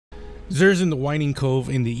Zer's in the Winding Cove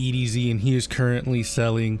in the EDZ, and he is currently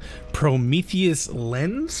selling Prometheus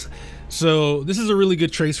Lens. So this is a really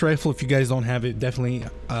good trace rifle. If you guys don't have it, definitely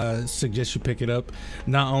suggest you pick it up.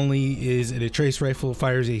 Not only is it a trace rifle, it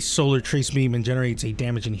fires a solar trace beam and generates a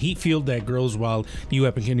damage and heat field that grows while the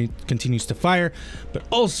weapon continues to fire, but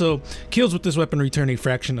also kills with this weapon return a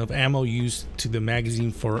fraction of ammo used to the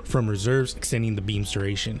magazine from reserves, extending the beam's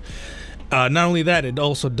duration. Not only that, it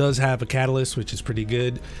also does have a catalyst, which is pretty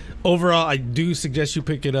good. Overall, I do suggest you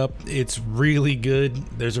pick it up. It's really good.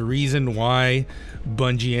 There's a reason why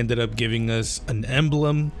Bungie ended up giving us an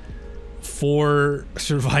emblem for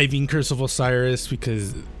surviving Curse of Osiris,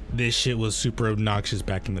 because this shit was super obnoxious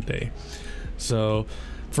back in the day. So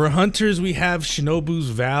for hunters, we have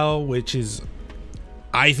Shinobu's Vow, which is,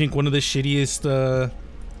 I think, one of the shittiest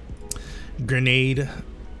grenade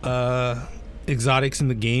exotics in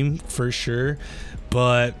the game for sure,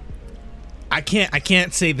 but I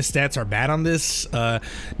can't say the stats are bad on this.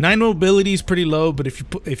 9 mobility is pretty low, but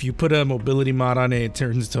if you put a mobility mod on it, it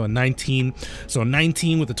turns to a 19. So a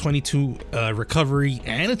 19 with a 22 recovery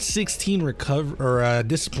and a 16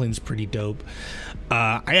 discipline is pretty dope.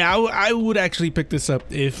 I would actually pick this up.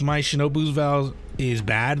 If my Shinobu's Vow is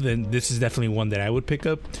bad, then this is definitely one that I would pick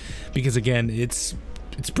up, because again, it's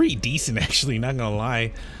pretty decent actually, not gonna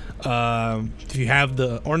lie. If you have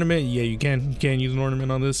the ornament, yeah, you can use an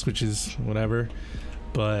ornament on this, which is whatever.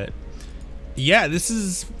 But yeah, this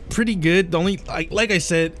is pretty good. The only, like I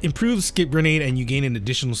said, improves skip grenade, and you gain an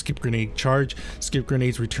additional skip grenade charge. Skip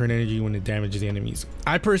grenades return energy when it damages the enemies.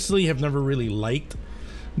 I personally have never really liked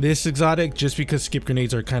this exotic, just because skip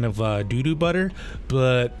grenades are kind of doo-doo butter.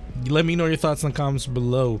 But let me know your thoughts in the comments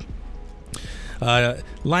below.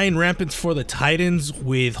 Lion Rampants for the Titans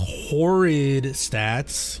with horrid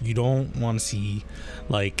stats. You don't want to see,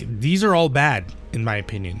 like, these are all bad in my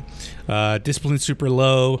opinion. Discipline super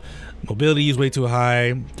low, mobility is way too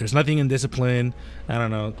high, there's nothing in discipline. I don't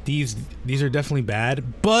know, these are definitely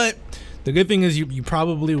bad. But the good thing is you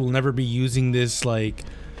probably will never be using this like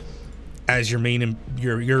as your main,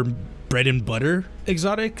 your bread and butter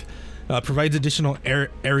exotic. Provides additional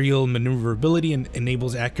aerial maneuverability and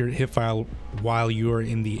enables accurate hipfire while you are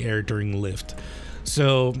in the air during lift.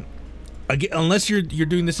 So again, unless you're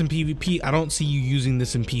doing this in PvP, I don't see you using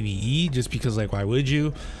this in PvE, just because, like, why would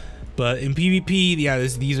you? But in PvP, yeah,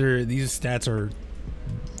 these stats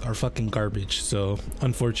are fucking garbage. So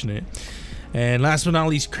unfortunate. And last but not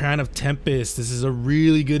least, Crown of Tempest. This is a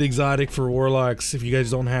really good exotic for warlocks. If you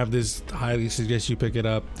guys don't have this, highly suggest you pick it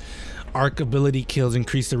up. Arc ability kills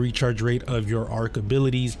increase the recharge rate of your arc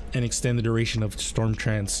abilities and extend the duration of storm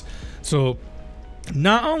trance. So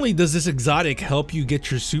not only does this exotic help you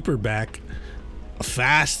get your super back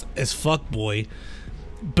fast as fuck, boy,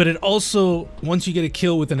 but it also, once you get a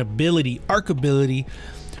kill with an ability, arc ability,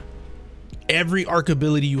 every arc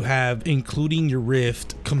ability you have, including your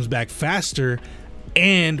rift, comes back faster.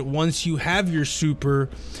 And once you have your super,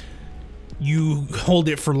 you hold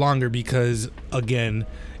it for longer, because again,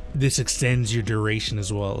 this extends your duration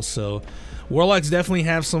as well. So warlocks definitely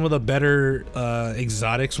have some of the better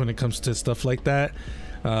exotics when it comes to stuff like that,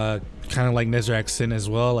 kind of like Nezarec Sin as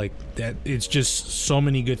well. Like that, it's just so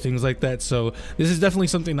many good things like that. So this is definitely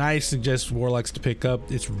something I suggest warlocks to pick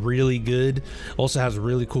up. It's really good. Also has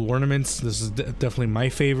really cool ornaments. This is definitely my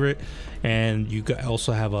favorite. And you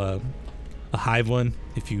also have a hive one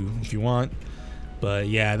if you want. But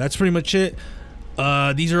yeah, that's pretty much it.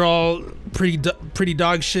 These are all pretty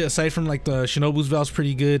dog shit, aside from like the Shinobu's Vow's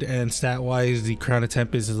pretty good, and stat wise the Crown of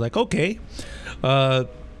Tempest is like okay. You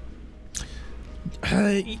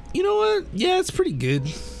know what, yeah, it's pretty good.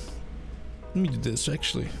 Let me do this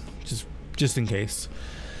actually, just in case.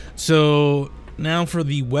 So now for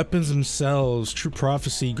the weapons themselves: True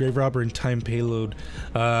Prophecy, Grave Robber, and Time Payload.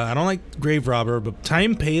 I don't like Grave Robber, but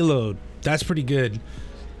Time Payload, that's pretty good.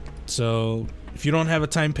 So if you don't have a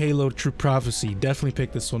Time Payload, True Prophecy, definitely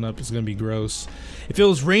pick this one up. It's gonna be gross. If it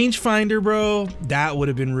was Rangefinder, bro, that would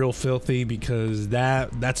have been real filthy, because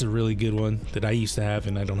that's a really good one that I used to have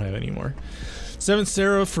and I don't have anymore. 7th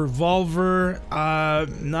Seraph for Volver,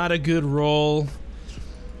 not a good roll.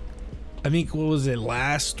 I think, what was it,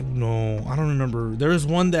 last? No, I don't remember. There was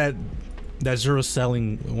one that Zero was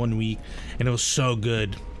selling 1 week, and it was so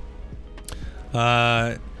good.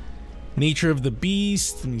 Nature of the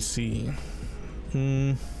Beast, let me see.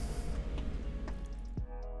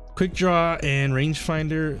 Quick Draw and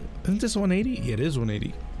Rangefinder. Isn't this 180? Yeah, it is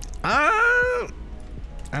 180. I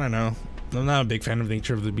don't know. I'm not a big fan of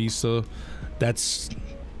Nature of the Beast, so that's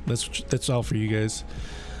all for you guys.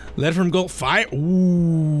 Lead from Gold Fire.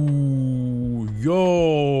 Ooh,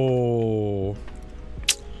 yo.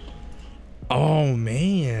 Oh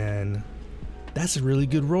man. That's a really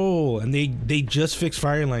good roll. And they just fixed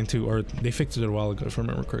Fire Line too, or they fixed it a while ago if I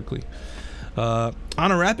remember correctly. On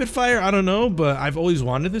a rapid fire, I don't know, but I've always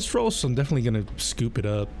wanted this roll, so I'm definitely gonna scoop it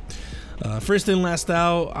up. First in, last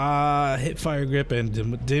out, hit, fire grip,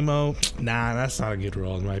 and demo. Nah, that's not a good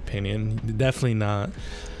roll in my opinion. Definitely not.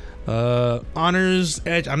 Honors,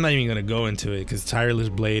 edge, I'm not even gonna go into it because tireless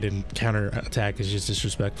blade and counter attack is just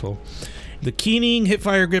disrespectful. The keening, hit,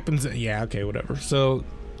 fire grip, and yeah, okay, whatever. So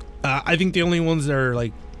I think the only ones that are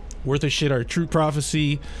like worth a shit are True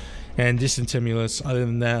Prophecy and Distant Stimulus. Other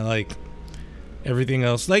than that, like everything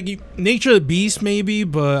else, like Nature of the Beast maybe,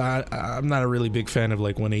 but I'm not a really big fan of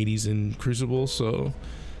like 180s in Crucible, so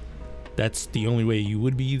that's the only way you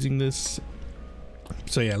would be using this.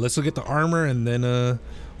 So yeah, let's look at the armor, and then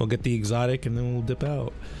we'll get the exotic, and then we'll dip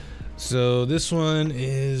out. So this one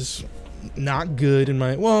is not good in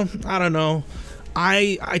my, well, I don't know.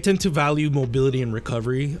 I tend to value mobility and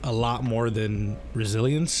recovery a lot more than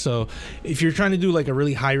resilience. So if you're trying to do like a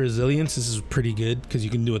really high resilience, this is pretty good because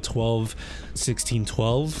you can do a 12, 16,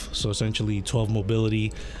 12. So essentially 12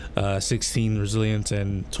 mobility, 16 resilience,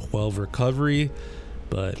 and 12 recovery.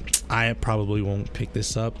 But I probably won't pick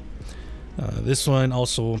this up. This one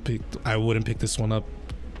also won't pick. I wouldn't pick this one up.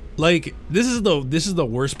 Like this is the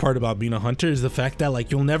worst part about being a hunter, is the fact that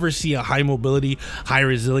like you'll never see a high mobility, high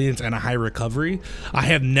resilience, and a high recovery. I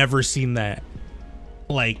have never seen that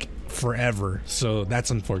like forever, so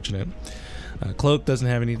that's unfortunate. Cloak doesn't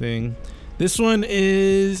have anything. This one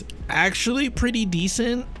is actually pretty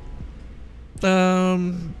decent. I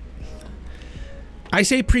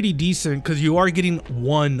say pretty decent because you are getting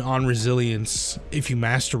 1 on resilience. If you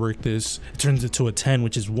masterwork this, it turns it to a 10,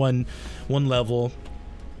 which is one level.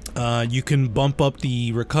 You can bump up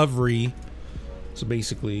the recovery, so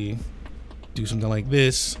basically do something like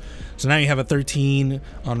this. So now you have a 13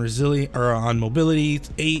 on resilience, or on mobility,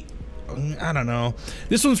 8. I don't know.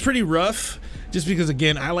 This one's pretty rough just because,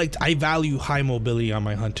 again, I value high mobility on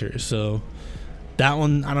my hunter, so that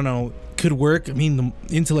one, I don't know, could work. I mean, the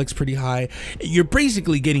intellect's pretty high. You're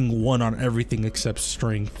basically getting 1 on everything except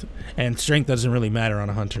strength, and strength doesn't really matter on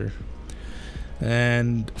a hunter.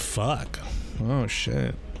 And fuck, oh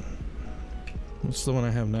shit, what's the one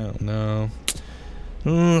I have now?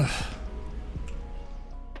 No,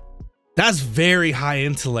 that's very high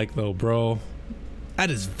intellect though, bro. That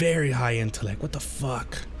is very high intellect. What the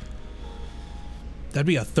fuck? That'd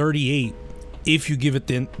be a 38 if you give it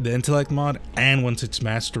the intellect mod, and once it's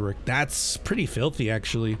masterwork. That's pretty filthy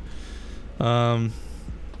actually. Well,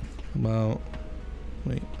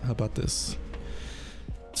 wait, how about this?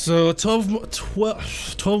 So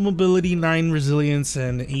 12 mobility, 9 resilience,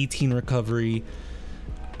 and 18 recovery.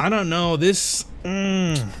 I don't know, this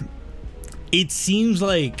it seems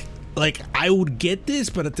like I would get this,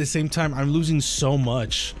 but at the same time I'm losing so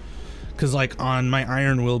much. Because like on my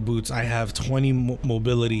Iron Will boots, I have 20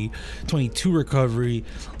 mobility, 22 recovery,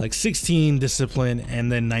 like 16 discipline,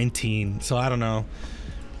 and then 19. So I don't know.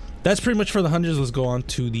 That's pretty much for the hunters. Let's go on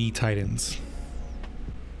to the Titans.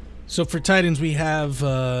 So for Titans, we have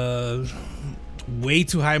way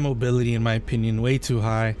too high mobility in my opinion. Way too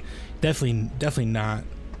high. Definitely not.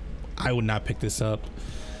 I would not pick this up.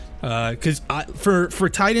 Because for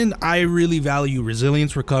Titan, I really value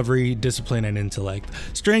resilience, recovery, discipline, and intellect.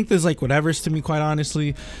 Strength is like whatever's to me, quite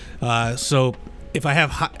honestly. So if I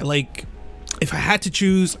have if I had to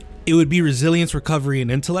choose, it would be resilience, recovery, and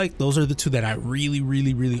intellect. Those are the 2 that I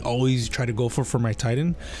really always try to go for my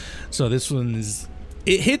Titan. So this one is,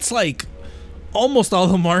 it hits like almost all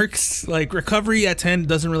the marks. Like recovery at 10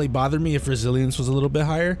 doesn't really bother me if resilience was a little bit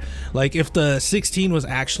higher. Like if the 16 was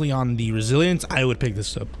actually on the resilience, I would pick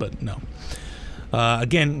this up, but no.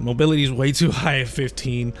 Again, mobility is way too high at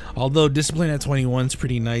 15, although discipline at 21 is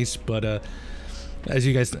pretty nice. But as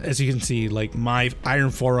you can see, like my Iron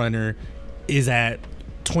Forerunner is at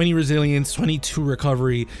 20 resilience, 22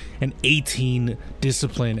 recovery, and 18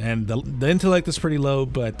 discipline, and the intellect is pretty low,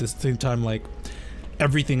 but at the same time, like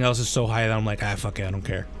everything else is so high that I'm like, ah, fuck it, I don't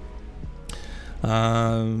care.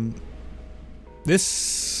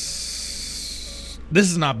 This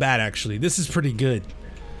is not bad actually. This is pretty good.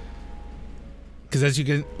 Because as you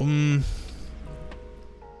can,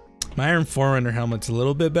 my Iron Forerunner helmet's a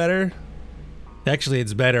little bit better. Actually,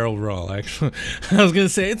 it's better overall. Actually, I was gonna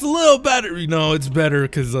say it's a little better. You know, it's better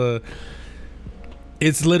because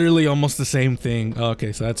it's literally almost the same thing.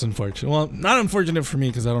 Okay, so that's unfortunate. Well, not unfortunate for me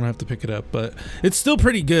because I don't have to pick it up, but it's still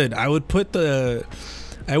pretty good. I would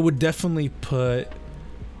definitely put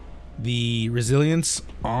the resilience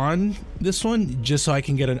on this one just so I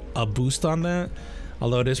can get a boost on that.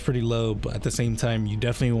 Although it is pretty low, but at the same time, you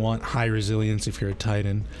definitely want high resilience if you're a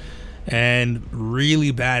Titan. And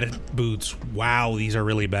really bad boots. Wow, these are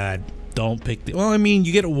really bad. Don't pick the, well, I mean,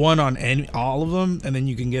 you get one on all of them, and then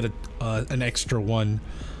you can get an extra one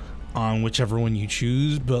on whichever one you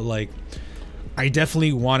choose. But like, I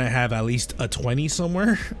definitely want to have at least a 20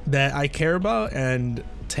 somewhere that I care about, and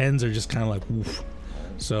 10s are just kind of like woof.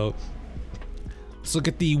 So let's look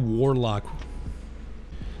at the Warlock.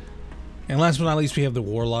 And last but not least, we have the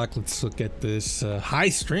Warlock. Let's look at this high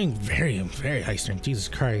strength, very high strength. Jesus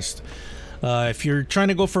Christ. If you're trying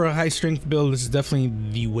to go for a high strength build, this is definitely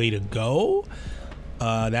the way to go.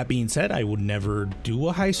 That being said, I would never do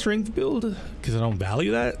a high strength build because I don't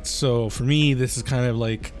value that. So for me, this is kind of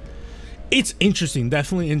like, it's interesting,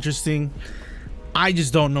 definitely interesting. I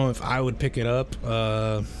just don't know if I would pick it up.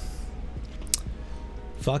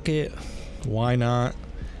 Fuck it, why not?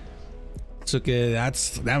 Took it.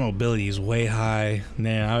 That mobility is way high.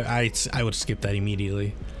 Nah, I would skip that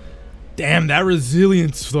immediately. Damn, that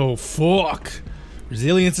resilience though. Fuck.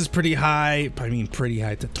 Resilience is pretty high. I mean, pretty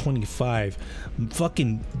high to 25.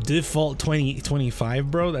 Fucking default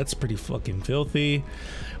 25, bro. That's pretty fucking filthy.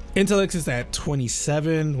 Intellect is at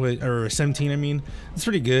 27 or 17. I mean, it's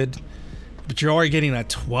pretty good. But you're already getting that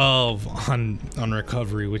 12 on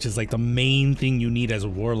recovery, which is like the main thing you need as a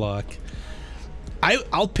Warlock.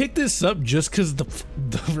 I'll pick this up just because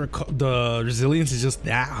the resilience is just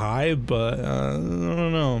that high, but I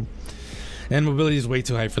don't know. And mobility is way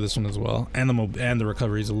too high for this one as well, and the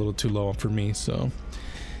recovery is a little too low for me. So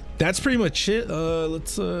that's pretty much it.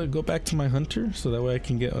 Let's go back to my hunter so that way I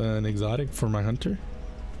can get an exotic for my hunter.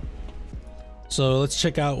 So let's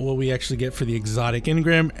check out what we actually get for the exotic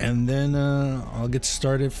engram, and then I'll get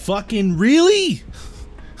started. Fucking really?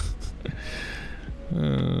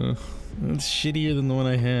 That's shittier than the one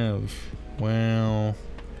I have. Wow.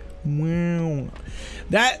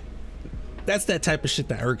 That's that type of shit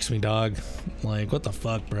that irks me, dog. Like, what the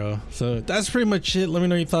fuck, bro? So that's pretty much it. Let me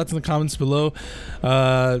know your thoughts in the comments below.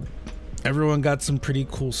 Everyone got some pretty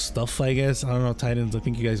cool stuff, I guess. I don't know, Titans. I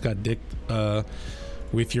think you guys got dicked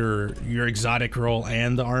with your exotic roll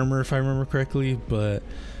and the armor, if I remember correctly. But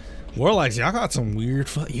Warlocks, y'all got some weird.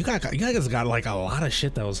 You guys got like a lot of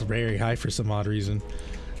shit that was very high for some odd reason.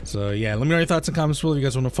 So yeah, let me know your thoughts and comments below. If you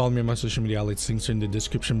guys want to follow me on my social media outlets, links are in the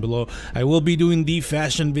description below. I will be doing the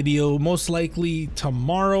fashion video most likely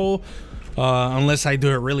tomorrow, unless I do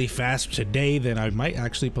it really fast today, then I might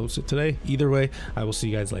actually post it today. Either way, I will see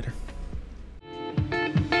you guys later.